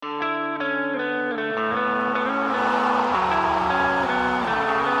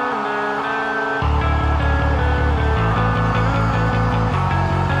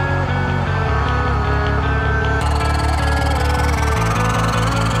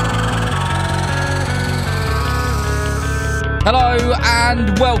Hello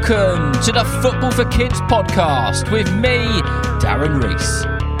and welcome to the Football for Kids podcast with me, Darren Rees.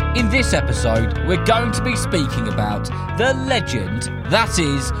 In this episode, we're going to be speaking about the legend that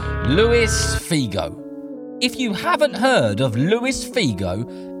is LUIS FIGO. If you haven't heard of LUIS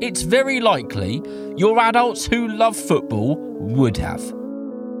FIGO, it's very likely your adults who love football would have.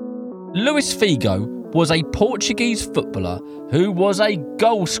 LUIS FIGO was a Portuguese footballer who was a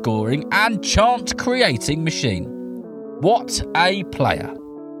goal-scoring and chant-creating machine. What a player.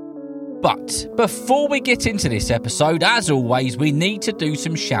 But before we get into this episode, as always, we need to do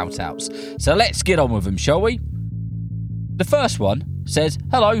some shout-outs. So let's get on with them, shall we? The first one says,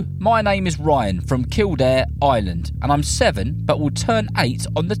 "Hello, my name is Ryan from Kildare, Ireland, and I'm 7 but will turn 8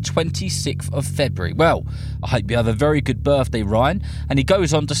 on the 26th of February. Well, I hope you have a very good birthday, Ryan." And he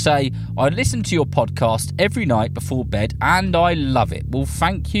goes on to say, "I listen to your podcast every night before bed and I love it. Well,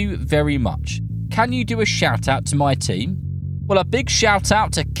 thank you very much. Can you do a shout out to my team?" Well, a big shout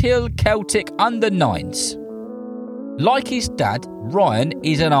out to Kill Celtic Under 9s. Like his dad, Ryan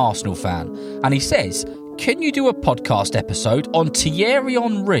is an Arsenal fan, and he says, "Can you do a podcast episode on Thierry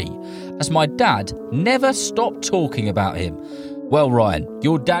Henry, as my dad never stopped talking about him?" Well, Ryan,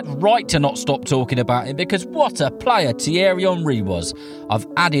 your dad's right to not stop talking about him, because what a player Thierry Henry was. I've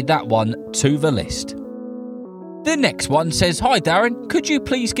added that one to the list. The next one says, "Hi Darren, could you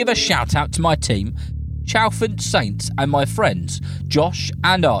please give a shout out to my team, Chalfont Saints, and my friends, Josh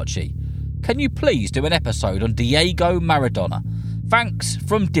and Archie? Can you please do an episode on Diego Maradona? Thanks,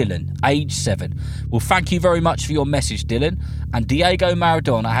 from Dylan, age 7. Well, thank you very much for your message, Dylan. And Diego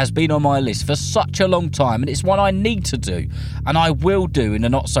Maradona has been on my list for such a long time, and it's one I need to do, and I will do in a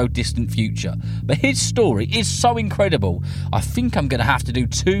not-so-distant future. But his story is so incredible, I think I'm going to have to do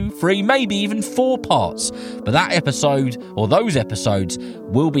 2, 3, maybe even 4 parts. But that episode, or those episodes,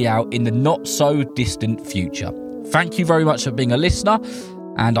 will be out in the not-so-distant future. Thank you very much for being a listener,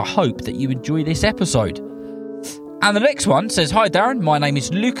 and I hope that you enjoy this episode." And the next one says, "Hi Darren, my name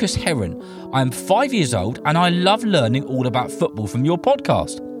is Lucas Heron. I am 5 years old and I love learning all about football from your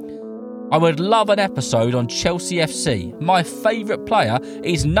podcast. I would love an episode on Chelsea FC. My favourite player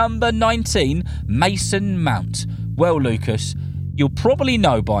is number 19, Mason Mount." Well, Lucas, you'll probably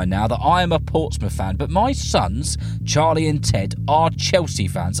know by now that I am a Portsmouth fan, but my sons, Charlie and Ted, are Chelsea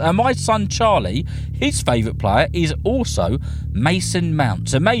fans. And my son Charlie, his favourite player is also Mason Mount.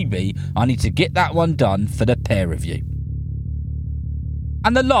 So maybe I need to get that one done for the pair of you.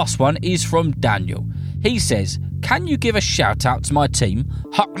 And the last one is from Daniel. He says, "Can you give a shout out to my team,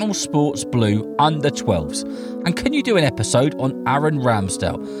 Hucknall Sports Blue under 12s? And can you do an episode on Aaron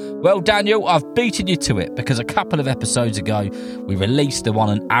Ramsdale?" Well, Daniel, I've beaten you to it, because a couple of episodes ago we released the one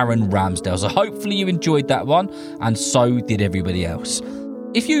on Aaron Ramsdale. So hopefully you enjoyed that one, and so did everybody else.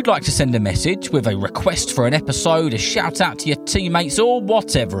 If you'd like to send a message with a request for an episode, a shout out to your teammates, or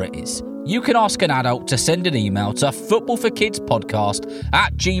whatever it is, you can ask an adult to send an email to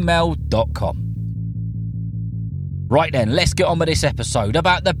footballforkidspodcast@gmail.com. Right then, let's get on with this episode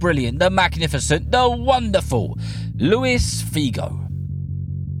about the brilliant, the magnificent, the wonderful LUIS FIGO.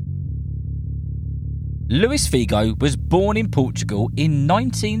 LUIS FIGO was born in Portugal in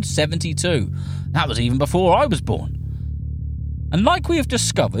 1972. That was even before I was born. And like we have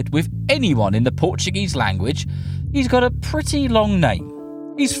discovered with anyone in the Portuguese language, he's got a pretty long name.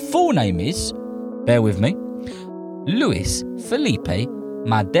 His full name is, bear with me, Luis Felipe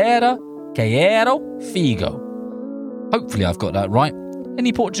Madeira Queiro Figo. Hopefully I've got that right.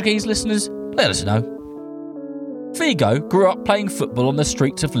 Any Portuguese listeners, let us know. Figo grew up playing football on the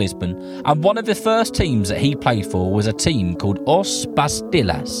streets of Lisbon, and one of the first teams that he played for was a team called Os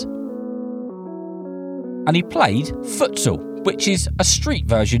Pastillas. And he played futsal, which is a street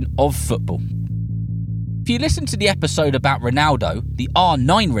version of football. If you listen to the episode about Ronaldo, the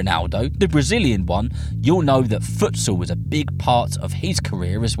R9 Ronaldo, the Brazilian one, you'll know that futsal was a big part of his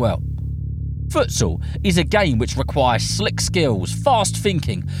career as well. Futsal is a game which requires slick skills, fast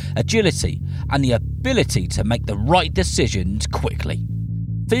thinking, agility, and the ability to make the right decisions quickly.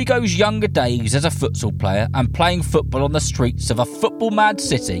 Figo's younger days as a futsal player and playing football on the streets of a football-mad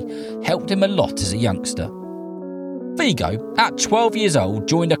city helped him a lot as a youngster. Figo, at 12 years old,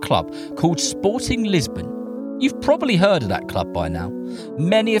 joined a club called Sporting Lisbon. You've probably heard of that club by now.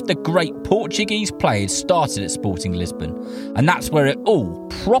 Many of the great Portuguese players started at Sporting Lisbon, and that's where it all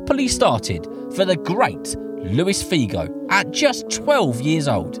properly started for the great LUIS FIGO at just 12 years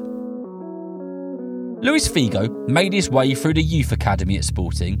old. LUIS FIGO made his way through the youth academy at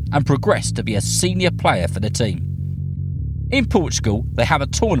Sporting and progressed to be a senior player for the team. In Portugal, they have a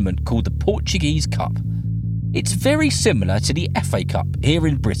tournament called the Portuguese Cup. It's very similar to the FA Cup here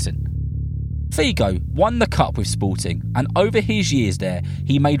in Britain. Figo won the cup with Sporting, and over his years there,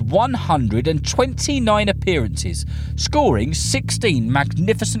 he made 129 appearances, scoring 16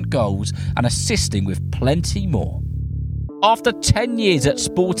 magnificent goals and assisting with plenty more. After 10 years at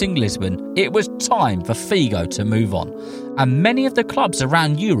Sporting Lisbon, it was time for Figo to move on, and many of the clubs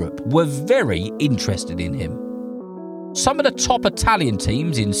around Europe were very interested in him. Some of the top Italian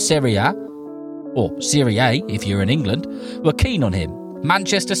teams in Serie A, or Serie A if you're in England, were keen on him.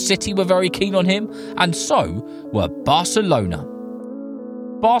 Manchester City were very keen on him, and so were Barcelona.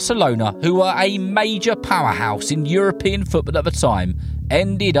 Barcelona, who were a major powerhouse in European football at the time,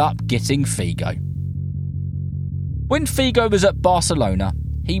 ended up getting Figo. When Figo was at Barcelona,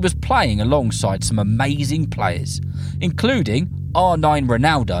 he was playing alongside some amazing players, including R9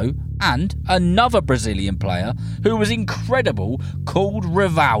 Ronaldo and another Brazilian player who was incredible called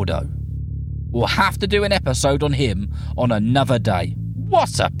Rivaldo. We'll have to do an episode on him on another day.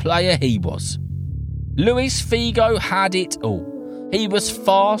 What a player he was. LUIS Figo had it all. He was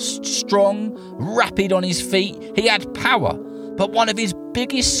fast, strong, rapid on his feet. He had power, but one of his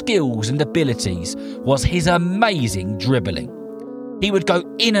biggest skills and abilities was his amazing dribbling. He would go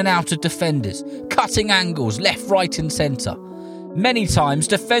in and out of defenders, cutting angles left, right and centre. Many times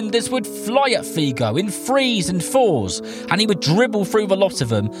defenders would fly at Figo in threes and fours, and he would dribble through the lot of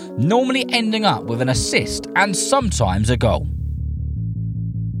them, normally ending up with an assist and sometimes a goal.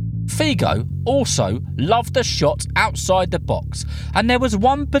 Figo also loved the shot outside the box, and there was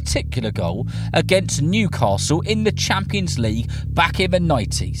one particular goal against Newcastle in the Champions League back in the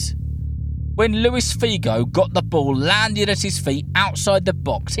 90s. When LUIS Figo got the ball landed at his feet outside the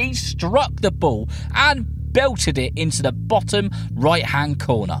box, he struck the ball and belted it into the bottom right-hand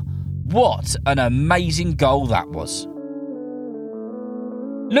corner. What an amazing goal that was.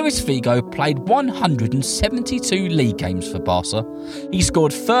 LUIS Figo played 172 league games for Barca. He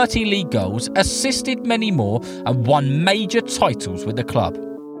scored 30 league goals, assisted many more, and won major titles with the club.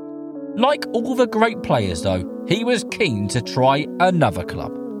 Like all the great players though, he was keen to try another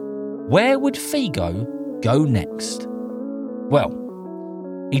club. Where would Figo go next? Well,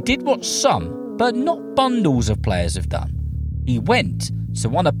 he did what some, but not bundles of players have done. He went to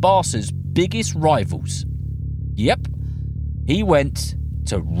one of Barca's biggest rivals. Yep, he went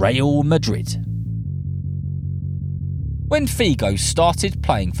to Real Madrid. When Figo started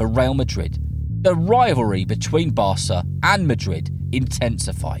playing for Real Madrid, the rivalry between Barca and Madrid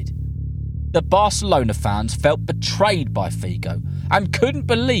intensified. The Barcelona fans felt betrayed by Figo and couldn't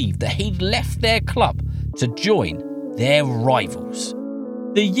believe that he'd left their club to join their rivals.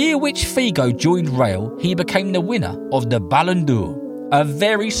 The year which Figo joined Real, he became the winner of the Ballon d'Or, a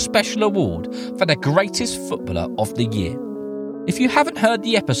very special award for the greatest footballer of the year. If you haven't heard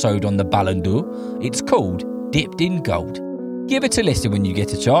the episode on the Ballon d'Or, it's called Dipped in Gold. Give it a listen when you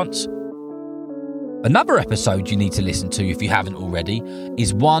get a chance. Another episode you need to listen to if you haven't already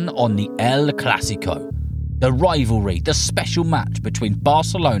is one on the El Clásico, the rivalry, the special match between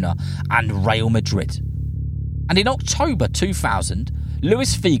Barcelona and Real Madrid. And in October 2000,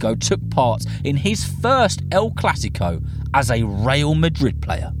 LUIS Figo took part in his first El Clásico as a Real Madrid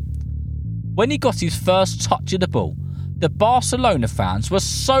player. When he got his first touch of the ball, the Barcelona fans were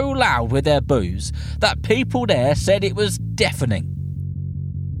so loud with their boos that people there said it was deafening.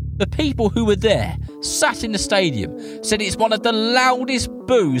 The people who were there, sat in the stadium, said it's one of the loudest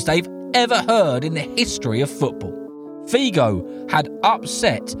boos they've ever heard in the history of football. Figo had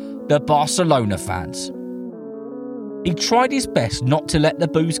upset the Barcelona fans. He tried his best not to let the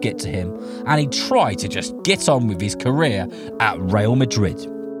boos get to him, and he tried to just get on with his career at Real Madrid.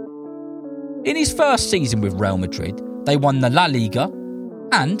 In his first season with Real Madrid, they won the La Liga,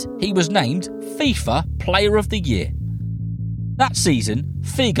 and he was named FIFA Player of the Year. That season,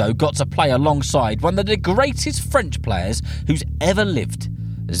 Figo got to play alongside one of the greatest French players who's ever lived,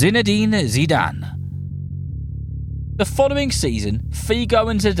 Zinedine Zidane. The following season, Figo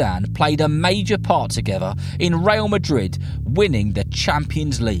and Zidane played a major part together in Real Madrid, winning the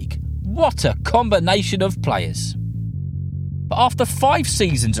Champions League. What a combination of players. But after 5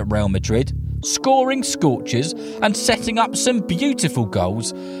 seasons at Real Madrid, scoring scorchers and setting up some beautiful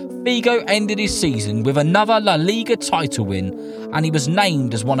goals, Figo ended his season with another La Liga title win, and he was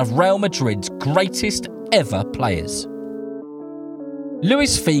named as one of Real Madrid's greatest ever players.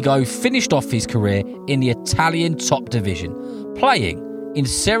 LUIS Figo finished off his career in the Italian top division, playing in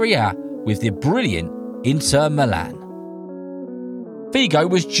Serie A with the brilliant Inter Milan. Figo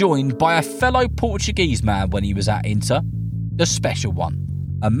was joined by a fellow Portuguese man when he was at Inter, the special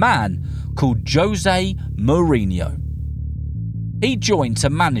one, a man called Jose Mourinho. He joined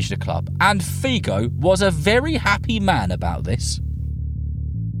to manage the club, and Figo was a very happy man about this.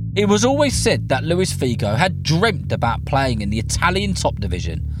 It was always said that LUIS Figo had dreamt about playing in the Italian top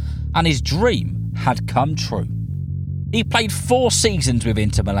division, and his dream had come true. He played 4 seasons with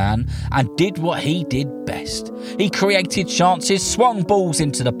Inter Milan and did what he did best. He created chances, swung balls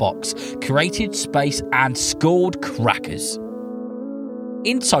into the box, created space and scored crackers.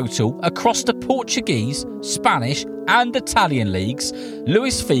 In total, across the Portuguese, Spanish and Italian leagues,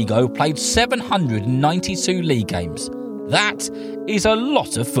 LUIS Figo played 792 league games. That is a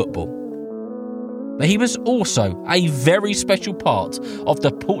lot of football. But he was also a very special part of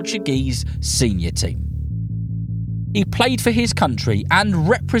the Portuguese senior team. He played for his country and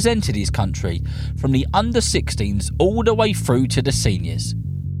represented his country from the under-16s all the way through to the seniors.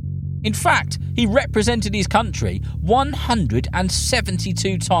 In fact, he represented his country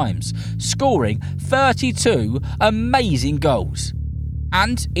 172 times, scoring 32 amazing goals.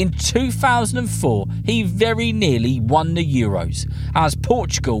 And in 2004, he very nearly won the Euros, as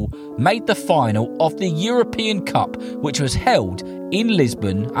Portugal made the final of the European Cup, which was held in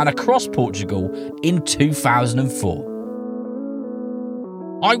Lisbon and across Portugal in 2004.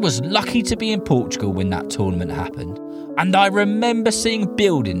 I was lucky to be in Portugal when that tournament happened, and I remember seeing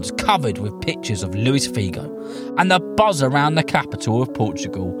buildings covered with pictures of LUIS Figo, and the buzz around the capital of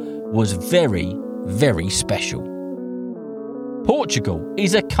Portugal was very, very special. Portugal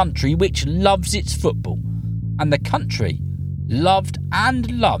is a country which loves its football, and the country loved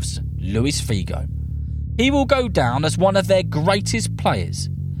and loves LUIS Figo. He will go down as one of their greatest players,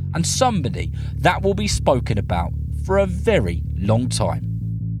 and somebody that will be spoken about for a very long time.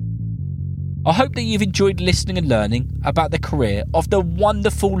 I hope that you've enjoyed listening and learning about the career of the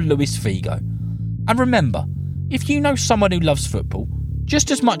wonderful LUIS Figo. And remember, if you know someone who loves football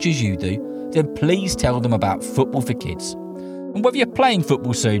just as much as you do, then please tell them about Football for Kids. And whether you're playing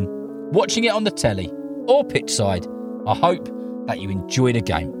football soon, watching it on the telly or pitch side, I hope that you enjoy the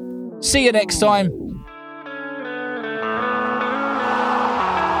game. See you next time.